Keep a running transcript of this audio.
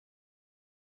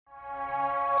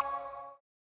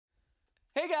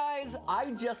guys,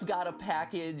 I just got a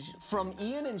package from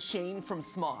Ian and Shane from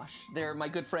Smosh. They're my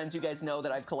good friends. You guys know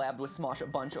that I've collabed with Smosh a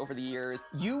bunch over the years.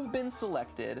 You've been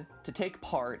selected to take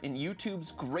part in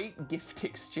YouTube's Great Gift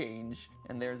Exchange,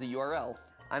 and there's a URL.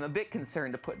 I'm a bit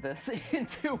concerned to put this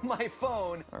into my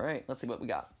phone. All right, let's see what we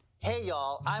got. Hey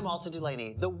y'all, I'm Alton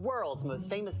Dulaney, the world's most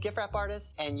famous gift wrap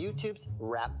artist and YouTube's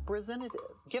representative,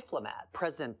 Giftlomat,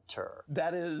 presenter.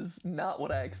 That is not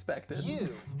what I expected.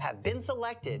 You have been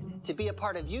selected to be a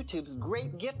part of YouTube's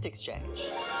Great Gift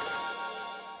Exchange,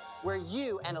 where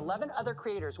you and 11 other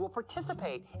creators will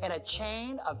participate in a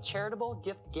chain of charitable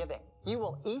gift giving. You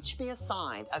will each be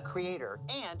assigned a creator,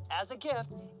 and as a gift,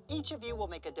 each of you will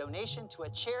make a donation to a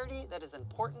charity that is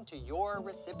important to your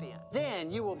recipient.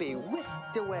 Then you will be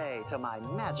whisked away to my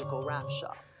magical wrap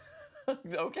shop.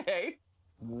 Okay.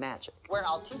 Magic. Where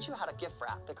I'll teach you how to gift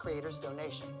wrap the creator's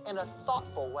donation in a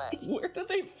thoughtful way. Where do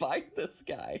they find this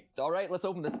guy? All right, let's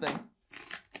open this thing.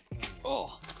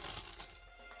 Oh.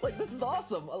 Like, this is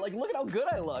awesome. Like, look at how good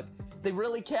I look. They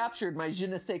really captured my je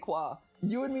ne sais quoi.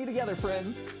 You and me together,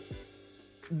 friends.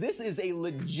 This is a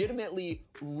legitimately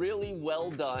really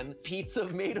well done pizza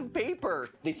made of paper.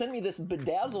 They sent me this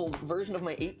bedazzled version of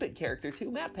my 8-bit character too,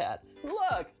 MatPat.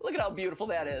 Look at how beautiful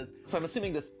that is. So I'm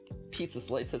assuming this pizza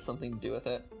slice has something to do with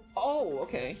it. Oh,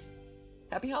 okay.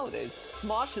 Happy holidays.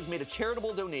 Smosh has made a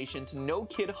charitable donation to No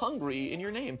Kid Hungry in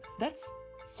your name. That's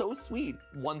so sweet.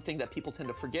 One thing that people tend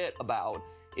to forget about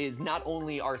is not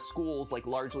only are schools like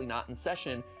largely not in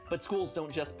session, but schools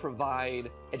don't just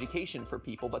provide education for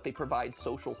people, but they provide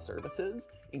social services,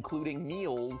 including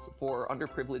meals for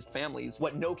underprivileged families.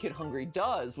 What No Kid Hungry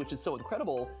does, which is so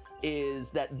incredible, is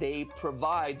that they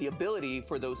provide the ability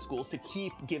for those schools to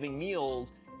keep giving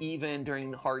meals even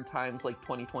during hard times like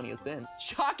 2020 has been.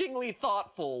 Shockingly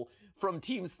thoughtful from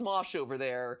Team Smosh over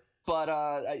there, but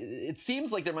it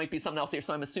seems like there might be something else here,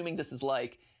 so I'm assuming this is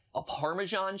like a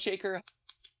Parmesan shaker.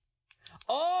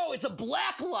 Oh, it's a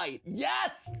black light.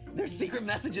 Yes! There's secret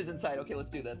messages inside. Okay, let's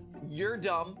do this. You're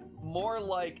dumb. More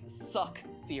like suck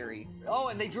theory. Oh,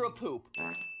 and they drew a poop.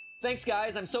 Thanks,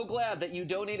 guys. I'm so glad that you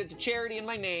donated to charity in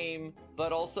my name,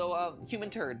 but also human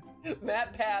turd.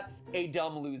 MatPat's a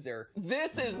dumb loser.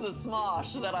 This is the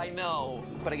Smosh that I know.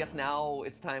 But I guess now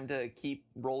it's time to keep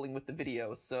rolling with the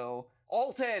video, so...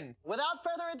 Alton! Without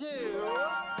further ado...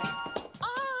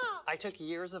 I took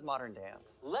years of modern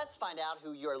dance. Let's find out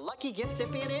who your lucky gift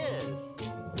recipient is.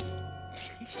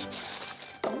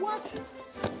 What?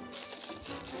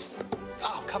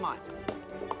 Oh, come on.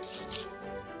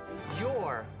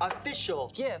 Your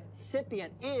official gift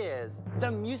recipient is the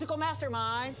musical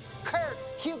mastermind, Kurt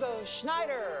Hugo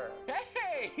Schneider.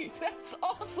 Hey, that's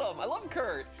awesome. I love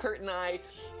Kurt. Kurt and I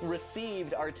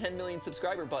received our 10 million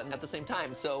subscriber button at the same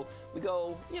time, so we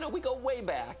go, we go way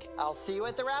back. I'll see you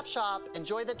at the wrap shop.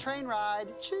 Enjoy the train ride.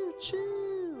 Choo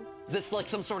choo. Is this like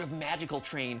some sort of magical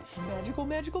train? Magical,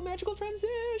 magical, magical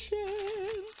transition.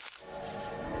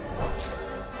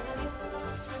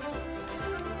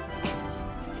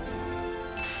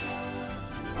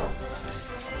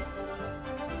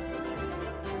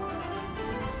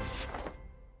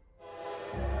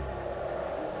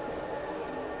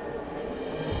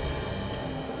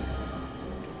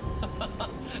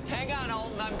 Hang on,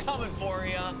 Alton, I'm coming for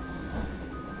you.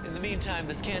 In the meantime,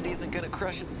 this candy isn't gonna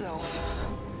crush itself.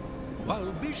 While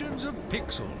visions of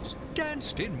pixels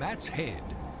danced in Matt's head,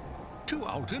 to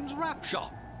Alton's wrap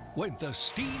shop went the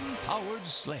steam-powered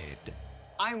sled.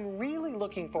 I'm really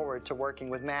looking forward to working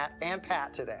with Matt and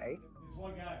Pat today. There's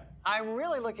one guy. I'm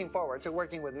really looking forward to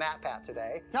working with MatPat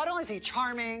today. Not only is he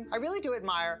charming, I really do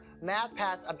admire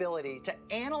MatPat's ability to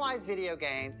analyze video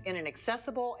games in an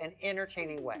accessible and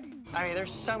entertaining way. I mean,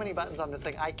 there's so many buttons on this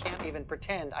thing, I can't even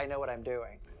pretend I know what I'm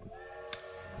doing.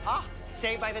 Ah,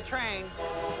 saved by the train.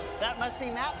 That must be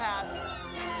MatPat.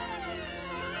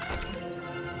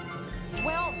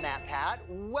 Well, MatPat,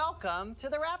 welcome to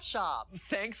the wrap shop.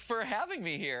 Thanks for having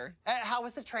me here. How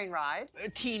was the train ride?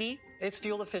 Teeny. It's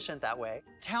fuel efficient that way.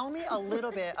 Tell me a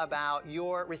little bit about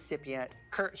your recipient,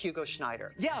 Kurt Hugo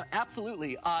Schneider. Yeah,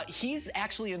 absolutely. He's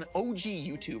actually an OG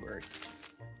YouTuber.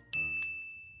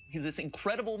 He's this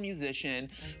incredible musician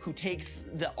who takes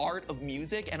the art of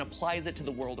music and applies it to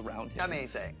the world around him.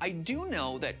 Amazing. I do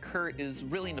know that Kurt is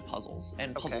really into puzzles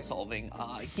and puzzle solving.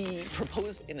 He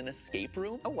proposed in an escape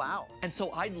room. Oh, wow. And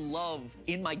so I'd love,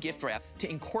 in my gift wrap, to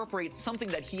incorporate something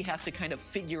that he has to kind of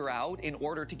figure out in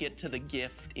order to get to the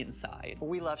gift inside.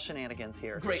 We love shenanigans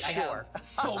here. Great, I have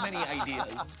so many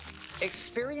ideas.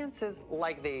 Experiences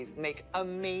like these make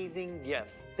amazing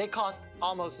gifts. They cost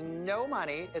almost no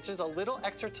money. It's just a little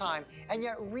extra time, and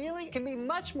yet really can be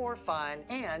much more fun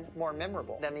and more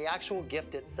memorable than the actual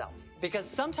gift itself. Because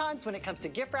sometimes when it comes to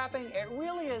gift wrapping, it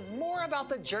really is more about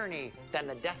the journey than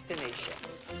the destination.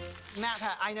 Matt,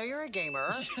 Pat, I know you're a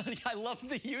gamer. I love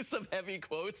the use of heavy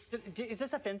quotes. Is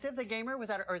this offensive, the gamer?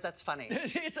 Or is that funny?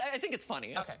 I think it's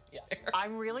funny. Okay, yeah.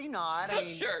 I'm really not. I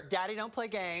mean, Sure. Daddy don't play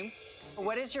games.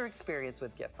 What is your experience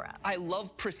with gift wrap? I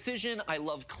love precision, I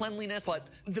love cleanliness, but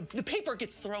the paper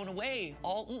gets thrown away.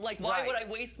 Why would I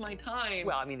waste my time?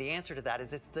 Well, I mean, the answer to that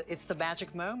is it's the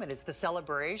magic moment. It's the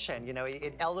celebration. You know,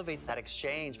 it elevates that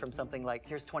exchange from something like,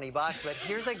 here's 20 bucks, but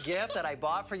here's a gift that I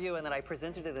bought for you and that I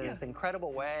presented it in this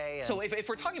incredible way. And... So if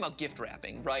we're talking about gift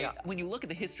wrapping, right? Yeah. When you look at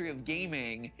the history of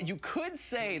gaming, you could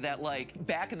say that, like,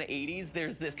 back in the 80s,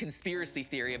 there's this conspiracy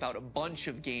theory about a bunch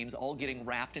of games all getting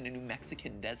wrapped in a New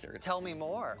Mexican desert. Tell me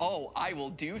more. Oh, I will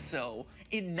do so.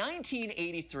 In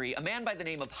 1983, a man by the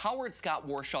name of Howard Scott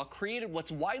Warshaw created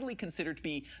what's widely considered to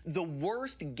be the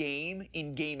worst game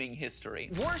in gaming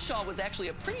history. Warshaw was actually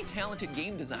a pretty talented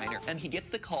game designer, and he gets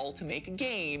the call to make a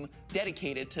game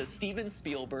dedicated to Steven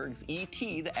Spielberg's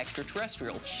E.T. the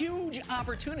Extraterrestrial. Huge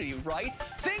opportunity, right?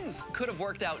 Things could have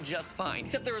worked out just fine,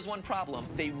 except there was one problem.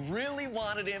 They really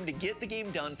wanted him to get the game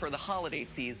done for the holiday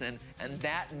season, and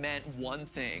that meant one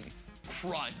thing: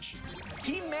 crunch.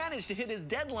 He managed to hit his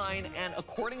deadline, and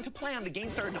according to plan, the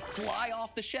game started to fly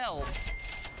off the shelves.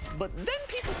 But then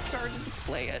people started to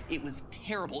play it. It was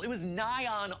terrible. It was nigh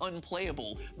on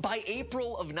unplayable. By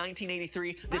April of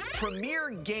 1983, this premier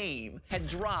game had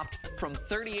dropped from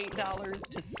 $38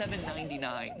 to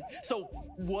 $7.99. So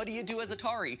what do you do as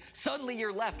Atari? Suddenly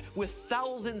you're left with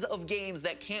thousands of games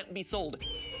that can't be sold.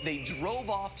 They drove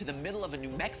off to the middle of a New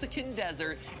Mexican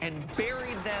desert and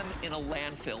buried them in a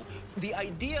landfill. The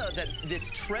idea that this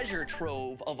treasure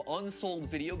trove of unsold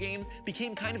video games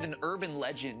became kind of an urban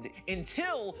legend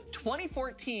until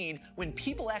 2014, when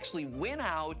people actually went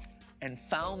out and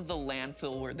found the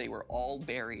landfill where they were all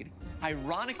buried.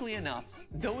 Ironically enough,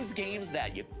 those games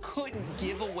that you couldn't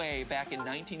give away back in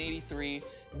 1983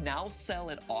 now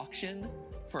sell at auction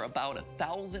for about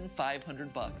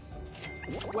 $1,500.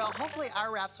 Well, hopefully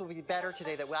our wraps will be better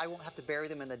today, that I won't have to bury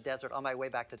them in the desert on my way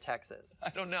back to Texas.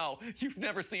 I don't know. You've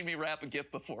never seen me wrap a gift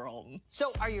before, Alton.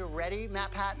 So are you ready,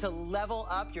 Matt Pat, to level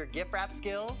up your gift wrap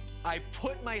skills? I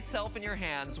put myself in your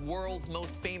hands, world's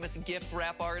most famous gift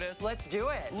wrap artist. Let's do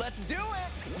it. Let's do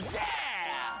it! Yeah!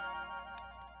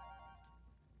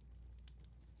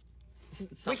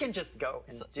 We can just go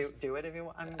and do it if you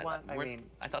want.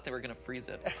 I thought they were gonna freeze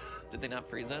it. Did they not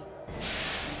freeze it?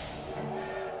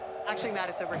 Actually, Matt,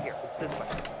 it's over here. It's this way.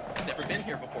 I've never been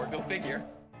here before. Go figure.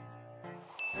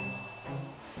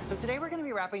 So today we're going to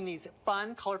be wrapping these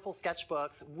fun, colorful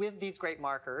sketchbooks with these great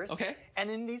markers. Okay. And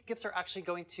then these gifts are actually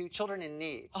going to children in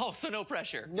need. Oh, so no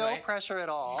pressure. No right? pressure at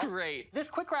all. Great. This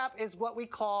quick wrap is what we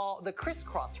call the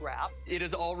crisscross wrap. It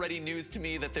is already news to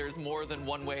me that there's more than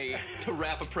one way to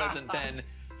wrap a present than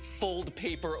fold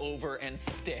paper over and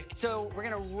stick. So we're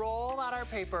gonna roll out our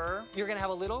paper. You're gonna have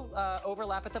a little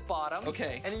overlap at the bottom.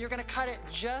 Okay. And then you're gonna cut it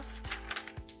just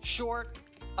short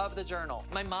of the journal.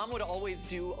 My mom would always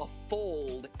do a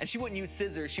fold, and she wouldn't use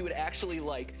scissors. She would actually,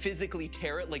 like, physically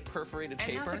tear it like perforated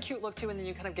paper. And that's a cute look, too, and then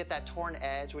you kind of get that torn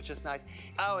edge, which is nice.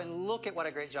 Oh, and look at what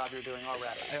a great job you're doing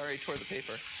already. I already tore the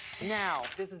paper. Now,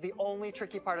 this is the only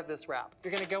tricky part of this wrap.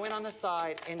 You're gonna go in on the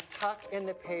side and tuck in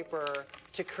the paper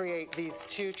to create these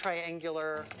two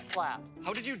triangular flaps.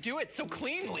 How did you do it so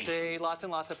cleanly? See, lots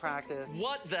and lots of practice.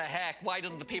 What the heck? Why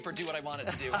doesn't the paper do what I want it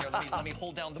to do? Here, let me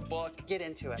hold down the book. Get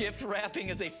into it. Gift wrapping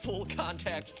is a full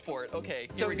contact sport. Okay,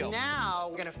 here so we go. Now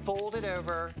we're gonna fold it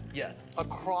over Yes.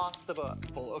 across the book.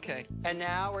 Full, okay. And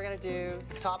now we're gonna do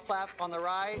top flap on the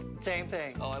right, same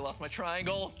thing. Oh, I lost my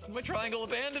triangle. My triangle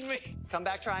abandoned me. Come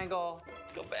back, triangle.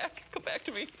 Come back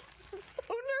to me. I'm so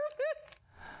nervous.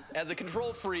 As a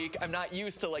control freak, I'm not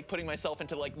used to, like, putting myself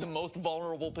into, like, the most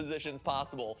vulnerable positions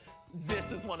possible.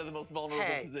 This is one of the most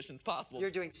vulnerable positions possible.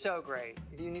 You're doing so great.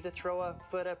 You need to throw a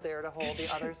foot up there to hold the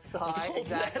other side. Hold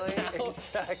Exactly. that down.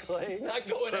 Exactly. It's not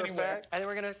going anywhere. And then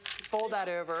we're gonna fold that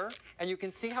over, and you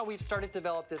can see how we've started to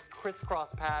develop this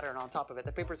crisscross pattern on top of it.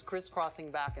 The paper's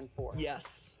crisscrossing back and forth.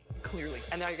 Yes, clearly.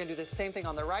 And now you're gonna do the same thing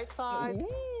on the right side.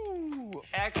 Ooh.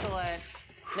 Excellent.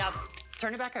 Now,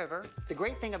 turn it back over. The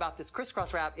great thing about this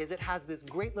crisscross wrap is it has this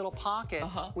great little pocket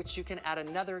which you can add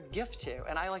another gift to.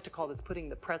 And I like to call this putting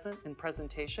the present in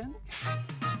presentation.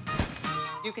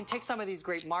 You can take some of these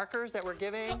great markers that we're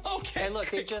giving. Okay. And look,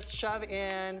 they just shove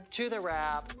in to the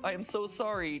wrap. I am so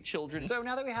sorry, children. So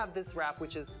now that we have this wrap,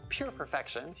 which is pure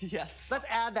perfection, yes. let's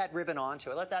add that ribbon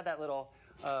onto it. Let's add that little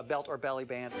belt or belly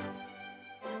band.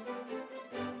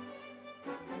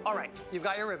 All right, you've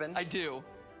got your ribbon. I do.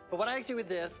 But what I like to do with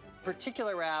this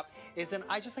particular wrap is then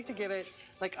I just like to give it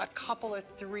like a couple of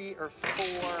 3 or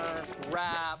 4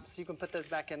 wraps. You can put those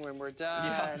back in when we're done.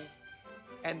 Yeah.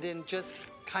 And then just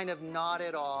kind of knot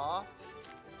it off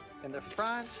in the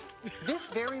front. This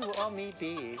very well may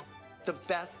be the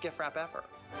best gift wrap ever.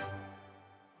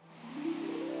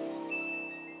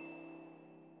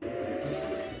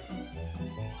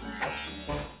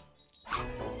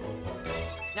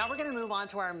 Now we're gonna move on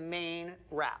to our main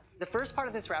wrap. The first part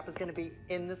of this wrap is gonna be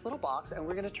in this little box, and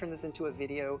we're gonna turn this into a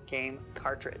video game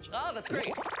cartridge. Oh, that's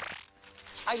great.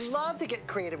 I love to get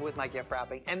creative with my gift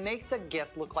wrapping and make the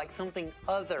gift look like something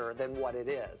other than what it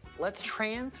is. Let's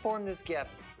transform this gift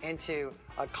into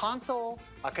a console,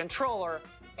 a controller,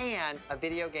 and a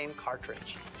video game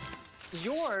cartridge.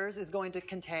 Yours is going to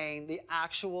contain the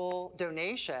actual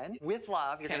donation with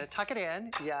love. You're Okay. gonna tuck it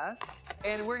in, yes.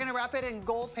 And we're gonna wrap it in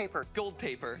gold paper. Gold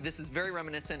paper. This is very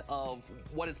reminiscent of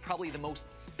what is probably the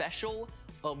most special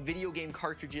of video game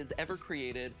cartridges ever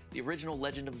created, the original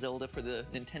Legend of Zelda for the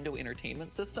Nintendo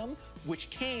Entertainment System, which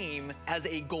came as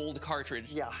a gold cartridge.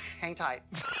 Yeah, hang tight.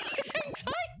 Hang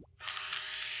tight.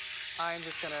 I'm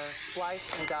just gonna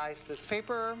slice and dice this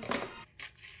paper.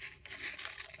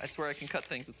 I swear I can cut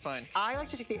things, it's fine. I like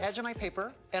to take the edge of my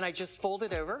paper and I just fold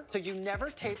it over, so you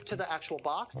never tape to the actual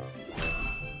box.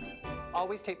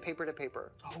 Always tape paper to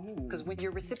paper. Because when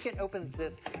your recipient opens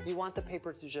this, you want the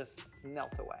paper to just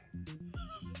melt away.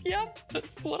 Yep,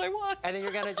 that's what I want. And then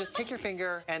you're gonna just take your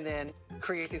finger and then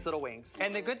create these little wings.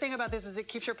 And the good thing about this is it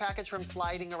keeps your package from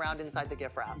sliding around inside the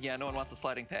gift wrap. Yeah, no one wants a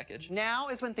sliding package. Now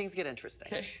is when things get interesting.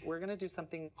 Okay. We're gonna do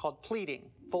something called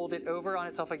pleating. Fold it over on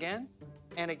itself again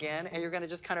and again, and you're gonna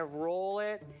just kind of roll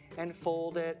it and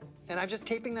fold it. And I'm just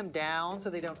taping them down so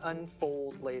they don't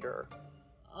unfold later.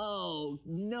 Oh,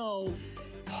 no.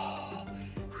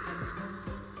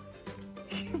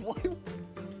 What?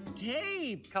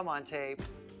 Tape. Come on, tape.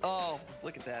 Oh,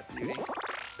 look at that beauty.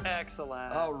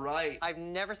 Excellent. All right. I've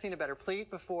never seen a better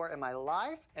pleat before in my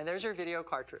life. And there's your video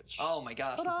cartridge. Oh my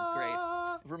gosh, this is great.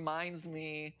 Ta-da! Reminds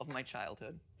me of my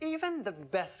childhood. Even the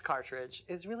best cartridge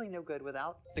is really no good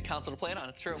without. The console to play it on,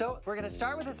 it's true. So we're gonna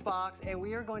start with this box and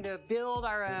we are going to build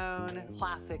our own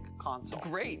classic console.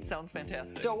 Great, sounds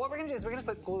fantastic. So what we're gonna do is we're gonna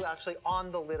put glue actually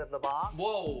on the lid of the box.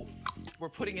 Whoa, we're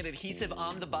putting an adhesive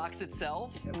on the box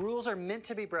itself? Rules are meant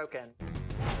to be broken.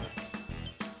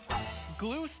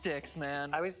 Glue sticks,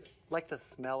 man. I always like the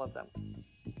smell of them.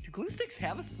 Do glue sticks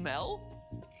have a smell?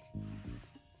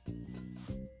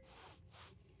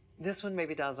 This one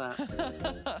maybe doesn't.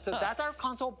 So that's our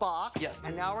console box. Yes.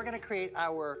 And now we're gonna create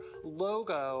our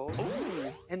logo.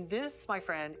 Ooh. And this, my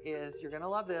friend, is, you're gonna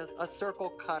love this, a circle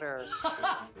cutter.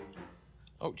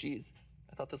 Oh, geez.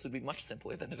 I thought this would be much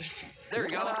simpler than it is. There we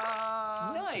go.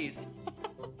 Ta-da! Nice.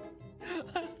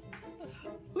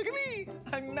 Look at me.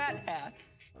 I'm Matt Hat.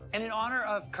 And in honor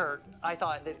of Kurt, I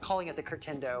thought that calling it the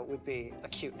Kurtendo would be a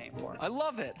cute name for it. I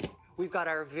love it. We've got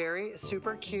our very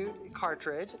super cute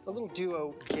cartridge, a little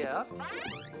duo gift.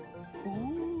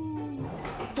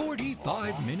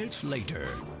 45 minutes later.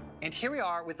 And here we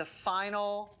are with the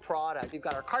final product. We've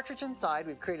got our cartridge inside,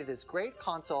 we've created this great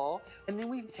console, and then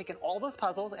we've taken all those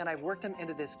puzzles and I've worked them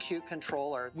into this cute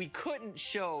controller. We couldn't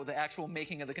show the actual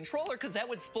making of the controller because that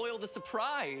would spoil the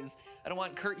surprise. I don't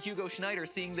want Kurt Hugo Schneider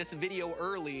seeing this video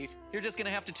early. You're just gonna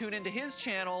have to tune into his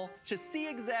channel to see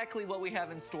exactly what we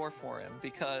have in store for him,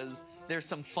 because there's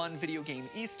some fun video game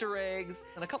Easter eggs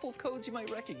and a couple of codes you might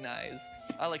recognize.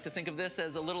 I like to think of this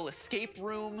as a little escape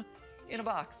room in a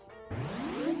box.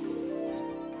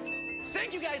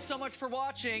 Thank you guys so much for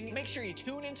watching. Make sure you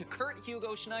tune into Kurt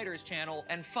Hugo Schneider's channel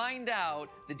and find out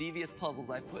the devious puzzles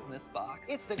I put in this box.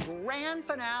 It's the grand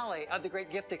finale of the Great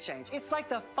Gift Exchange. It's like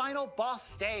the final boss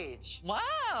stage.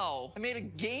 Wow! I made a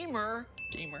gamer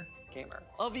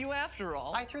of you after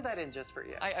all. I threw that in just for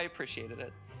you. I appreciated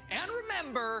it. And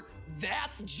remember,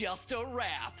 that's just a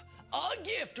wrap. A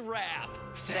gift wrap.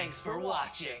 Thanks for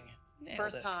watching. Nailed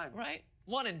First it, time. Right?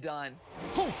 One and done.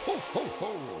 Ho, ho, ho,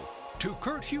 ho! To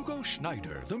Kurt Hugo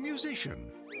Schneider, the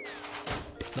musician.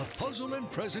 The puzzle and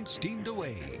present steamed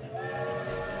away.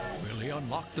 Will he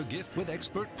unlock the gift with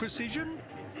expert precision?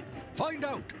 Find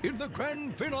out in the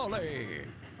grand finale.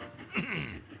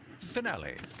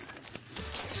 Finale.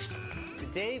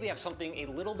 Today we have something a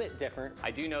little bit different.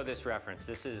 I do know this reference.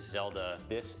 This is Zelda,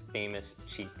 this famous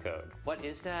cheat code. What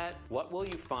is that? What will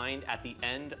you find at the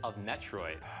end of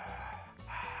Metroid?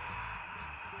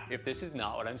 If this is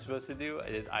not what I'm supposed to do,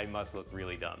 I must look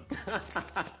really dumb.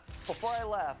 Before I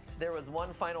left, there was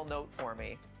one final note for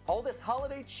me. All this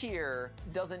holiday cheer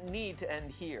doesn't need to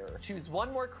end here. Choose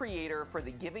one more creator for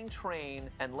the giving train,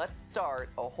 and let's start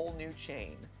a whole new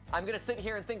chain. I'm gonna sit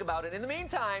here and think about it. In the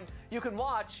meantime, you can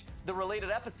watch the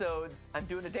related episodes. I'm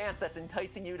doing a dance that's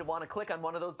enticing you to want to click on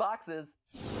one of those boxes.